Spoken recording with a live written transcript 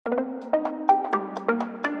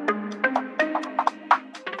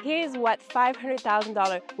here's what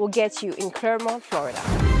 $500,000 will get you in Clermont, Florida.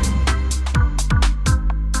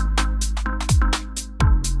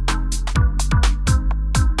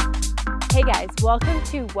 Hey guys, welcome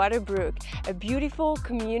to Waterbrooke, a beautiful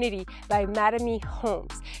community by Maeva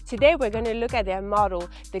Homes. Today we're going to look at their model,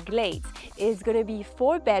 the Glades. It's going to be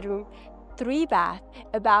 4-bedroom, 3-bath,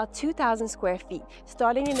 about 2,000 square feet,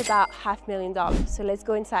 starting in about $500,000. So let's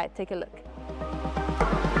go inside, take a look.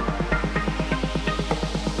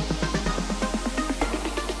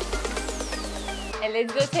 And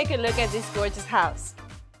let's go take a look at this gorgeous house.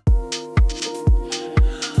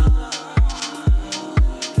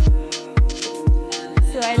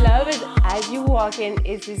 So I love it as you walk in,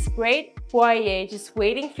 it's this great foyer just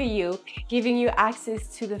waiting for you, giving you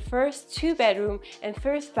access to the first 2-bedroom and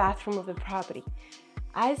first bathroom of the property.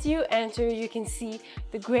 As you enter, you can see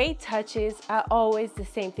the great touches are always the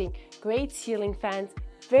same thing. Great ceiling fans,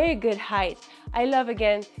 very good height. I love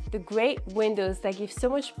again the great windows that give so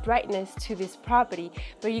much brightness to this property,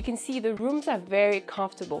 but you can see the rooms are very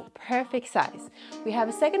comfortable, perfect size. We have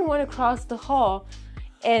a second one across the hall,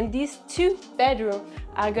 and these 2 bedrooms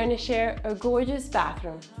are going to share a gorgeous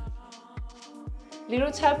bathroom.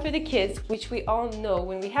 Little tub for the kids, which we all know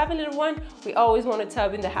when we have a little one, we always want a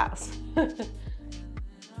tub in the house.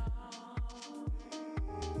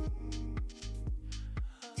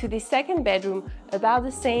 To the second bedroom, about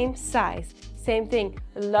the same size. Same thing,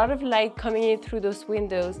 a lot of light coming in through those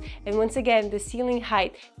windows, and once again, the ceiling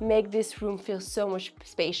height make this room feel so much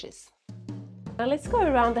spacious. Now let's go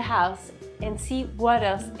around the house and see what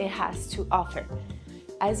else it has to offer.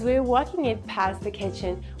 As we're walking in past the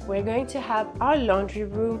kitchen, we're going to have our laundry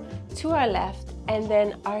room to our left and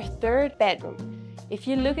then our 3rd bedroom. If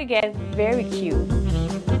you look again, very cute.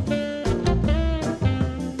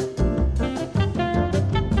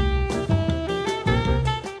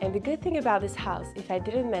 And the good thing about this house, if I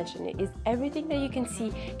didn't mention it, is everything that you can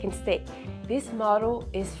see can stay. This model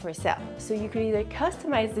is for sale, so you could either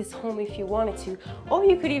customize this home if you wanted to, or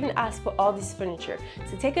you could even ask for all this furniture.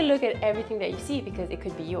 So take a look at everything that you see because it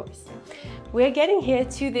could be yours. We're getting here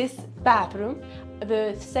to this bathroom,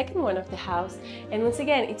 the second one of the house, and once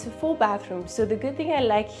again, it's a full bathroom. So the good thing I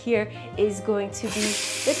like here is going to be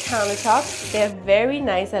the countertops. They're very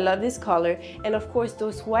nice. I love this color, and of course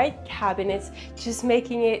those white cabinets, just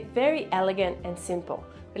making it very elegant and simple.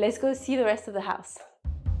 But let's go see the rest of the house.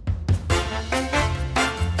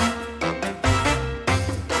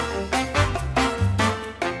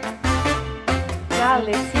 Now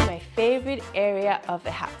let's see my favorite area of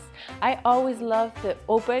the house. I always love the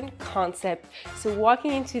open concept. So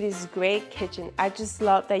walking into this great kitchen, I just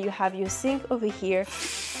love that you have your sink over here,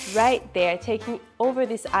 right there, taking over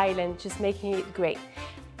this island, just making it great.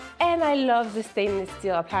 And I love the stainless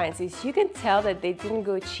steel appliances. You can tell that they didn't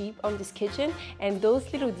go cheap on this kitchen, and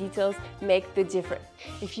those little details make the difference.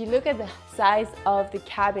 If you look at the size of the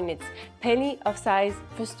cabinets, plenty of size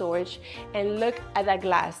for storage, and look at that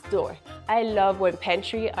glass door. I love when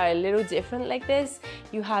pantry are a little different like this.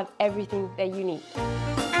 You have everything that you need.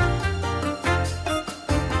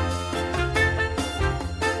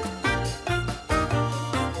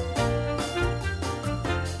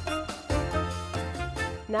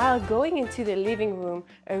 Now going into the living room,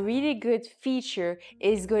 a really good feature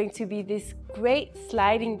is going to be this great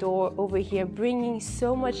sliding door over here, bringing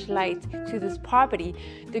so much light to this property.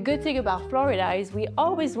 The good thing about Florida is we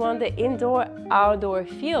always want the indoor-outdoor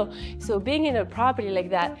feel. So being in a property like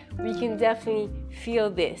that, we can definitely feel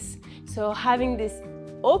this. So having this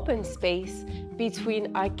open space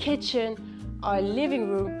between our kitchen, our living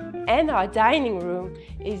room, and our dining room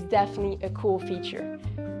is definitely a cool feature.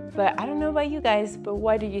 But I don't know about you guys, but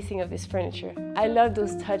what do you think of this furniture? I love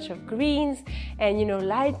those touch of greens and, you know,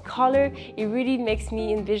 light color. It really makes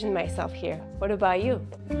me envision myself here. What about you?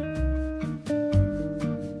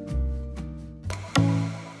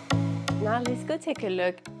 Now let's go take a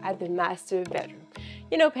look at the master bedroom.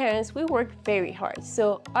 You know, parents, we work very hard,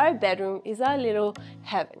 so our bedroom is our little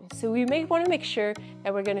heaven. So we want to make sure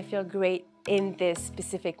that we're going to feel great in this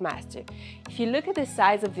specific master. If you look at the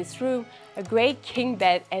size of this room, a great king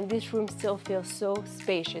bed, and this room still feels so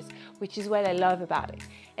spacious, which is what I love about it.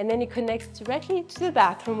 And then it connects directly to the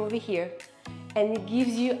bathroom over here, and it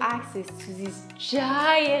gives you access to this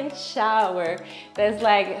giant shower that's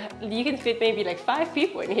like, you can fit maybe like 5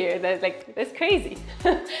 people in here. That's crazy.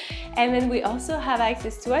 And then we also have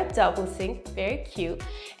access to our double sink, very cute.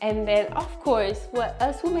 And then of course, what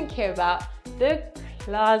us women care about, the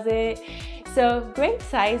closet. So great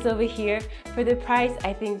size over here. For the price,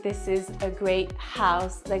 I think this is a great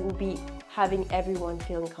house that will be having everyone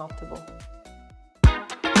feeling comfortable.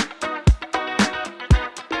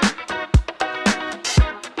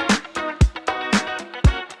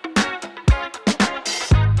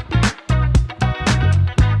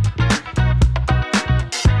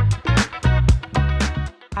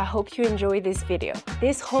 I hope you enjoyed this video.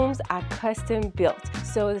 These homes are custom built.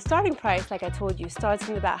 So the starting price, like I told you, starts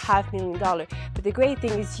in about $500,000. But the great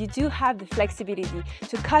thing is you do have the flexibility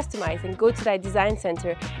to customize and go to that design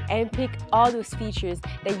center and pick all those features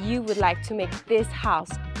that you would like to make this house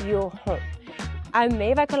your home. I'm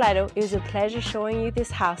Maeva Collado. It was a pleasure showing you this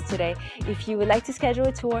house today. If you would like to schedule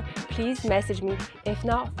a tour, please message me. If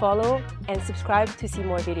not, follow and subscribe to see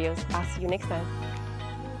more videos. I'll see you next time.